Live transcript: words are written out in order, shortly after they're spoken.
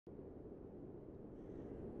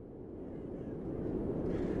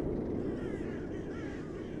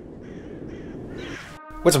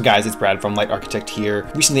What's up guys, it's Brad from Light Architect here.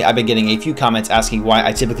 Recently I've been getting a few comments asking why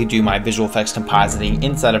I typically do my visual effects compositing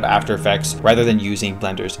inside of After Effects rather than using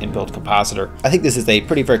Blender's inbuilt compositor. I think this is a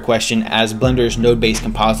pretty fair question, as Blender's node-based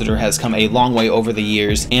compositor has come a long way over the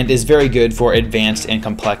years and is very good for advanced and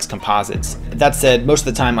complex composites. That said, most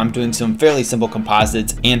of the time I'm doing some fairly simple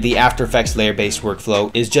composites, and the After Effects layer-based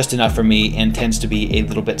workflow is just enough for me and tends to be a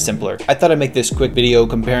little bit simpler. I thought I'd make this quick video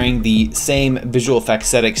comparing the same visual effects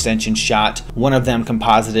set extension shot, one of them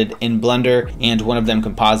composited in Blender and one of them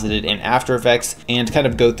composited in After Effects, and kind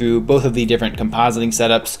of go through both of the different compositing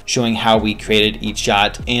setups, showing how we created each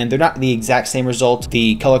shot. And they're not the exact same result.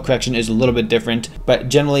 The color correction is a little bit different, but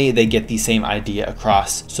generally they get the same idea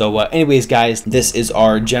across. So anyways guys, this is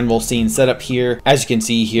our general scene setup here. As you can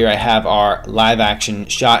see here, I have our live action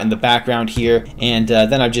shot in the background here, and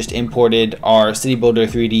then I've just imported our City Builder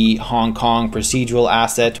 3D Hong Kong procedural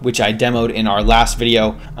asset, which I demoed in our last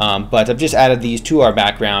video, but I've just added these to our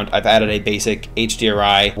background. I've added a basic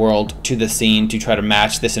HDRI world to the scene to try to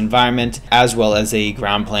match this environment, as well as a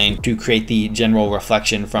ground plane to create the general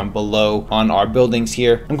reflection from below on our buildings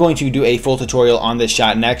here. I'm going to do a full tutorial on this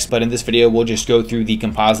shot next, but in this video we'll just go through the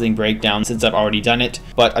compositing breakdown since I've already done it.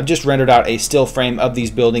 But I've just rendered out a still frame of these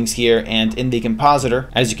buildings here, and in the compositor,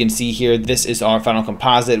 as you can see here, this is our final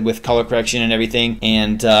composite with color correction and everything,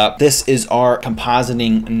 and this is our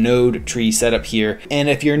compositing node tree setup here. And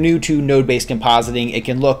if you're new to node-based compositing, it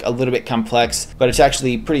can look a little bit complex, but it's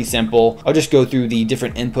actually pretty simple. I'll just go through the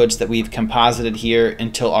different inputs that we've composited here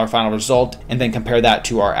until our final result, and then compare that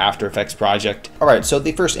to our After Effects project. Alright, so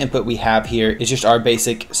the first input we have here is just our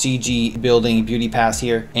basic CG building beauty pass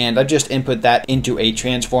here, and I've just input that into a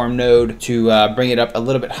transform node to bring it up a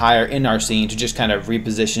little bit higher in our scene to just kind of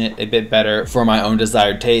reposition it a bit better for my own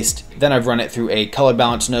desired taste. Then I've run it through a color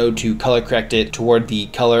balance node to color correct it toward the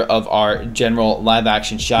color of our general live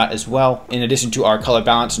action shot as well. In addition to our color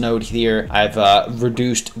balance node here, I've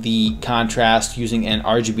reduced the contrast using an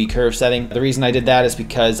RGB curve setting. The reason I did that is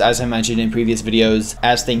because, as I mentioned in previous videos,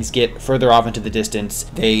 as things get further off into the distance,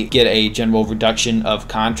 they get a general reduction of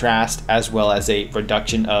contrast as well as a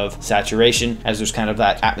reduction of saturation, as there's kind of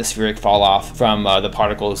that atmospheric fall off from the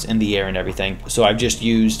particles in the air and everything. So I've just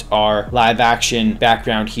used our live action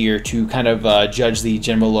background here to kind of judge the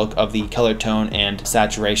general look of the color tone and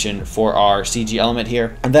saturation for our CG element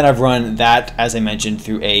here. And then I've run that, as I mentioned,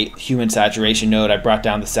 through a human saturation node. I brought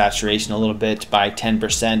down the saturation a little bit by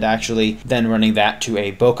 10% actually, then running that to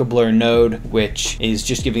a bokeh blur node, which is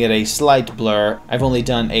just giving it a slight blur. I've only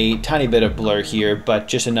done a tiny bit of blur here, but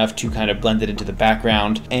just enough to kind of blend it into the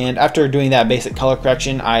background. And after doing that basic color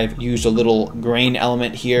correction, I've used a little grain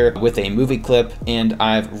element here with a movie clip, and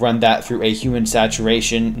I've run that through a human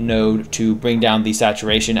saturation node to bring down the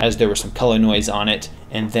saturation, as there was some color noise on it.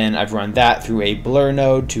 And then I've run that through a blur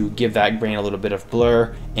node to give that grain a little bit of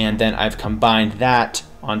blur, and then I've combined that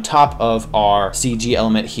on top of our CG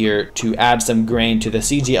element here to add some grain to the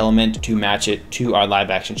CG element to match it to our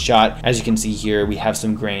live action shot. As you can see here, we have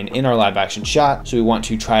some grain in our live action shot, so we want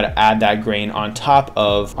to try to add that grain on top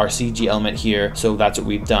of our CG element here. So that's what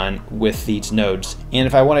we've done with these nodes. And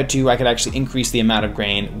if I wanted to, I could actually increase the amount of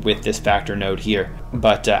grain with this factor node here.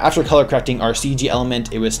 But after color correcting our CG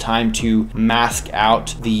element, it was time to mask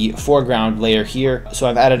out the foreground layer here. So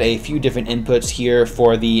I've added a few different inputs here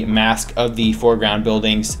for the mask of the foreground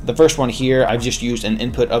buildings. The first one here, I've just used an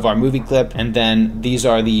input of our movie clip, and then these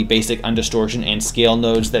are the basic undistortion and scale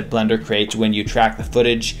nodes that Blender creates when you track the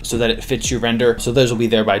footage so that it fits your render. So those will be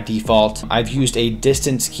there by default. I've used a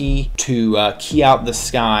distance key to key out the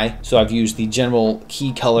sky. So I've used the general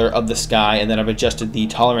key color of the sky, and then I've adjusted the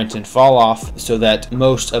tolerance and fall off so that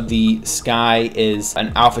most of the sky is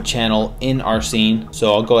an alpha channel in our scene.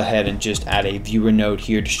 So I'll go ahead and just add a viewer node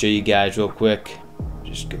here to show you guys real quick.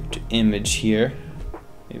 Just go to image here.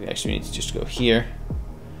 Maybe actually we need to just go here.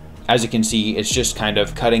 As you can see, it's just kind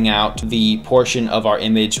of cutting out the portion of our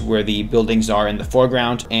image where the buildings are in the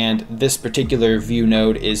foreground. And this particular view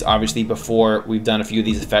node is obviously before we've done a few of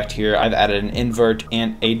these effects here. I've added an invert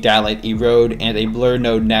and a dilate erode and a blur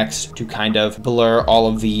node next to kind of blur all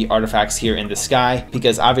of the artifacts here in the sky,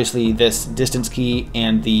 because obviously this distance key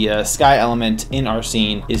and the sky element in our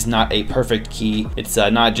scene is not a perfect key. It's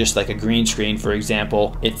not just like a green screen, for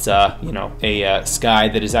example. It's you know, a sky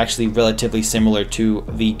that is actually relatively similar to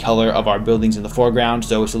the color of our buildings in the foreground,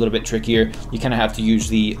 so it's a little bit trickier. You kind of have to use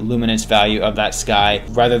the luminance value of that sky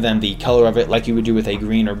rather than the color of it like you would do with a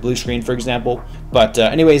green or blue screen, for example. But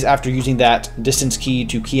anyways, after using that distance key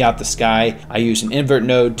to key out the sky, I used an invert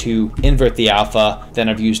node to invert the alpha. Then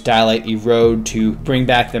I've used dilate erode to bring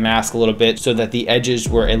back the mask a little bit so that the edges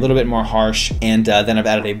were a little bit more harsh. And then I've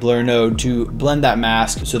added a blur node to blend that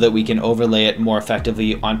mask so that we can overlay it more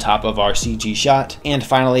effectively on top of our CG shot. And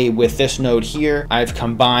finally, with this node here, I've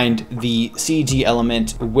combined the CG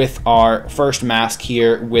element with our first mask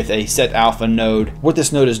here with a set alpha node. What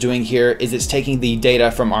this node is doing here is it's taking the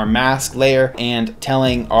data from our mask layer and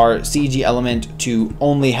telling our CG element to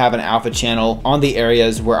only have an alpha channel on the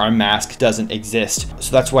areas where our mask doesn't exist.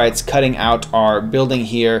 So that's why it's cutting out our building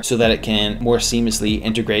here so that it can more seamlessly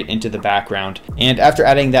integrate into the background. And after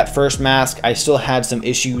adding that first mask, I still had some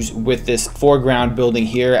issues with this foreground building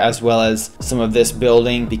here, as well as some of this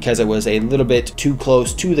building, because it was a little bit too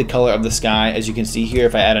close to the color of the sky. As you can see here,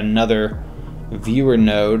 if I add another viewer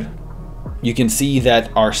node, you can see that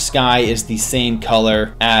our sky is the same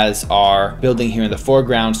color as our building here in the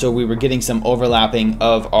foreground. So we were getting some overlapping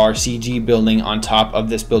of our CG building on top of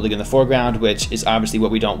this building in the foreground, which is obviously what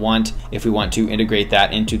we don't want if we want to integrate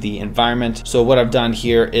that into the environment. So what I've done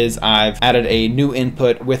here is I've added a new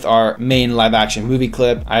input with our main live action movie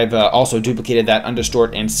clip. I've also duplicated that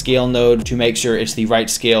underdistort and scale node to make sure it's the right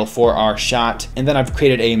scale for our shot. And then I've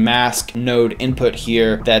created a mask node input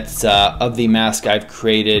here that's of the mask I've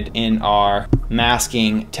created in our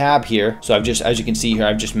masking tab here. So I've just, as you can see here,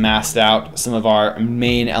 I've just masked out some of our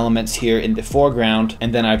main elements here in the foreground,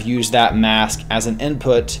 and then I've used that mask as an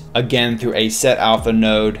input again through a set alpha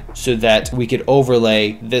node so that we could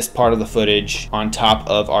overlay this part of the footage on top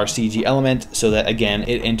of our CG element so that again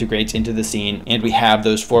it integrates into the scene and we have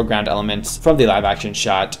those foreground elements from the live action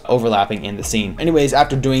shot overlapping in the scene. Anyways,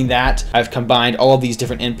 after doing that, I've combined all of these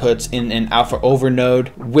different inputs in an alpha over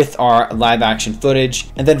node with our live action footage,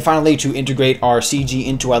 and then finally to integrate our CG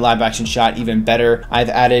into our live action shot even better, I've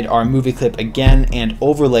added our movie clip again and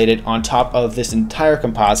overlaid it on top of this entire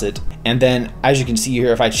composite. And then as you can see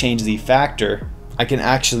here, if I change the factor, I can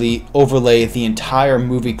actually overlay the entire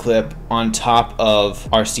movie clip on top of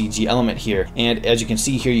our CG element here. And as you can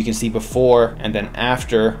see here, you can see before and then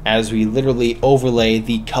after as we literally overlay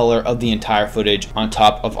the color of the entire footage on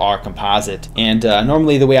top of our composite. And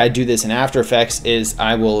normally the way I do this in After Effects is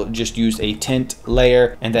I will just use a tint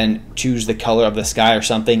layer and then choose the color of the sky or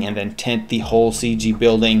something and then tint the whole CG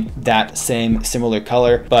building that same similar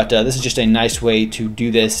color. But this is just a nice way to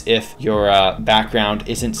do this if your background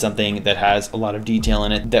isn't something that has a lot of detail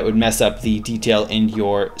in it that would mess up the detail in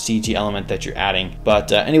your CG element that you're adding.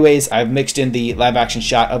 But anyways, I've mixed in the live action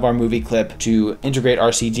shot of our movie clip to integrate our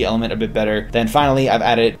CG element a bit better. Then finally, I've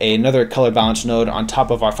added another color balance node on top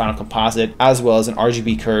of our final composite, as well as an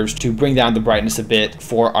RGB curves to bring down the brightness a bit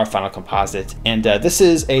for our final composite. And this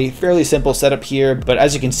is a fairly simple setup here, but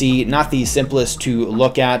as you can see, not the simplest to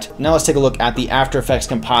look at. Now let's take a look at the After Effects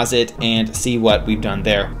composite and see what we've done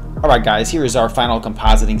there. Alright guys, here is our final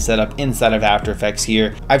compositing setup inside of After Effects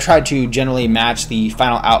here. I've tried to generally match the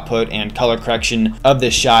final output and color correction of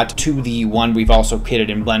this shot to the one we've also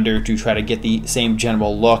created in Blender to try to get the same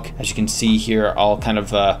general look. As you can see here, I'll kind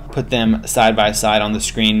of put them side by side on the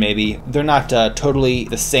screen maybe. They're not totally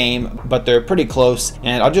the same, but they're pretty close.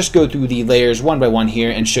 And I'll just go through the layers one by one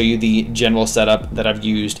here and show you the general setup that I've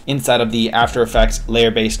used inside of the After Effects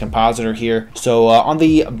layer-based compositor here. So on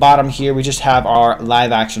the bottom here, we just have our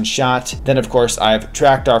live action shot. Then of course I've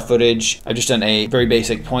tracked our footage. I've just done a very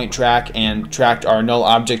basic point track and tracked our null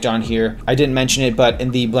object on here. I didn't mention it, but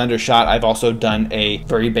in the Blender shot I've also done a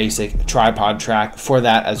very basic tripod track for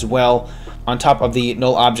that as well. On top of the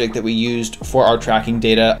null object that we used for our tracking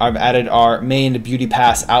data, I've added our main beauty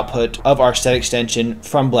pass output of our set extension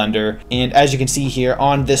from Blender. And as you can see here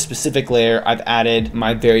on this specific layer, I've added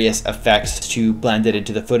my various effects to blend it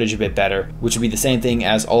into the footage a bit better, which would be the same thing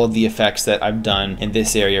as all of the effects that I've done in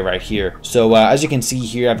this area right here. So as you can see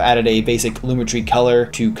here, I've added a basic lumetri color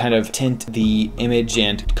to kind of tint the image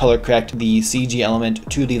and color correct the CG element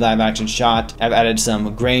to the live action shot. I've added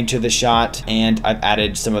some grain to the shot, and I've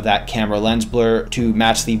added some of that camera lens blur to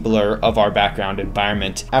match the blur of our background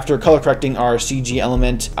environment. After color correcting our CG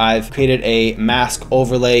element, I've created a mask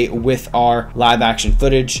overlay with our live action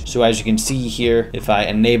footage. So as you can see here, if I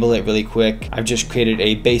enable it really quick, I've just created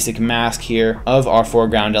a basic mask here of our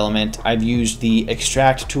foreground element. I've used the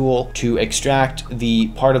extract tool to extract the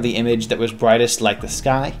part of the image that was brightest, like the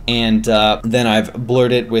sky, and then I've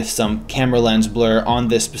blurred it with some camera lens blur on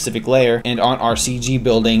this specific layer. And on our CG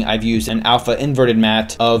building, I've used an alpha inverted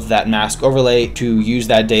matte of that mask overlay to use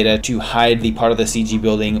that data to hide the part of the CG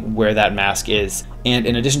building where that mask is. And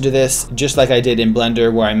in addition to this, just like I did in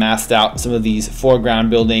Blender where I masked out some of these foreground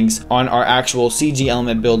buildings, on our actual CG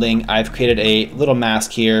element building, I've created a little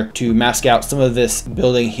mask here to mask out some of this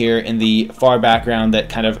building here in the far background that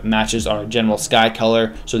kind of matches our general sky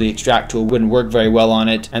color, so the extract tool wouldn't work very well on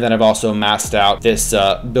it. And then I've also masked out this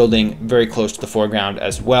building very close to the foreground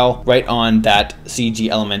as well, right on that CG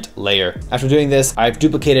element layer. After doing this, I've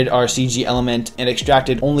duplicated our CG element and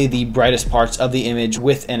extracted only the brightest parts of the image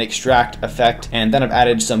with an extract effect, and then I've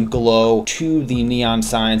added some glow to the neon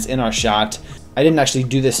signs in our shot. I didn't actually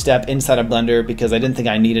do this step inside of Blender because I didn't think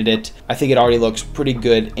I needed it. I think it already looks pretty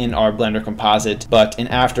good in our Blender composite, but in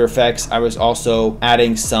After Effects, I was also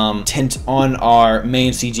adding some tint on our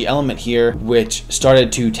main CG element here, which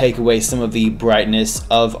started to take away some of the brightness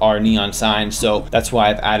of our neon sign. So that's why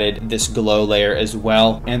I've added this glow layer as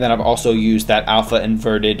well. And then I've also used that alpha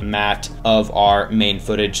inverted matte of our main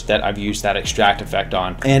footage that I've used that extract effect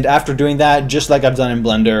on. And after doing that, just like I've done in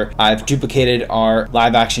Blender, I've duplicated our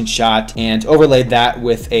live action shot and overlaid that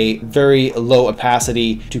with a very low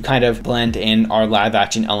opacity to kind of blend in our live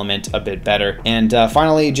action element a bit better. And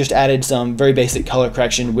finally, just added some very basic color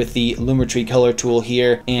correction with the Lumetri color tool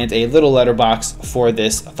here and a little letterbox for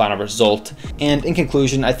this final result. And in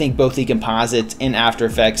conclusion, I think both the composite in After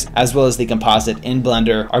Effects as well as the composite in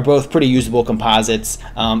Blender are both pretty usable composites.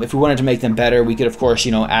 If we wanted to make them better, we could of course,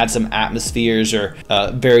 add some atmospheres or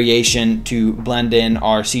variation to blend in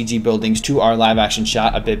our CG buildings to our live action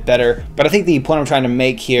shot a bit better. But I think the point I'm trying to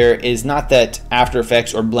make here is not that After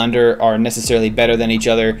Effects or Blender are necessarily better than each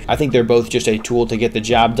other. I think they're both just a tool to get the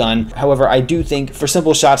job done. However, I do think for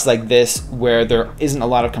simple shots like this, where there isn't a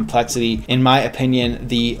lot of complexity, in my opinion,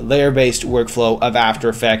 the layer-based workflow of After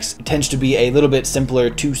Effects tends to be a little bit simpler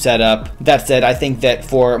to set up. That said, I think that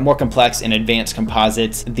for more complex and advanced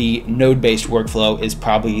composites, the node-based workflow is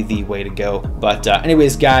probably the way to go. But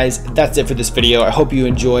anyways, guys, that's it for this video. I hope you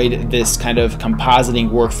enjoyed this kind of compositing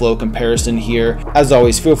workflow comparison here. As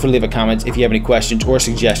always, feel free to leave a comment if you have any questions or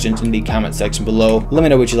suggestions in the comment section below. Let me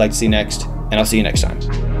know what you'd like to see next, and I'll see you next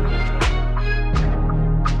time.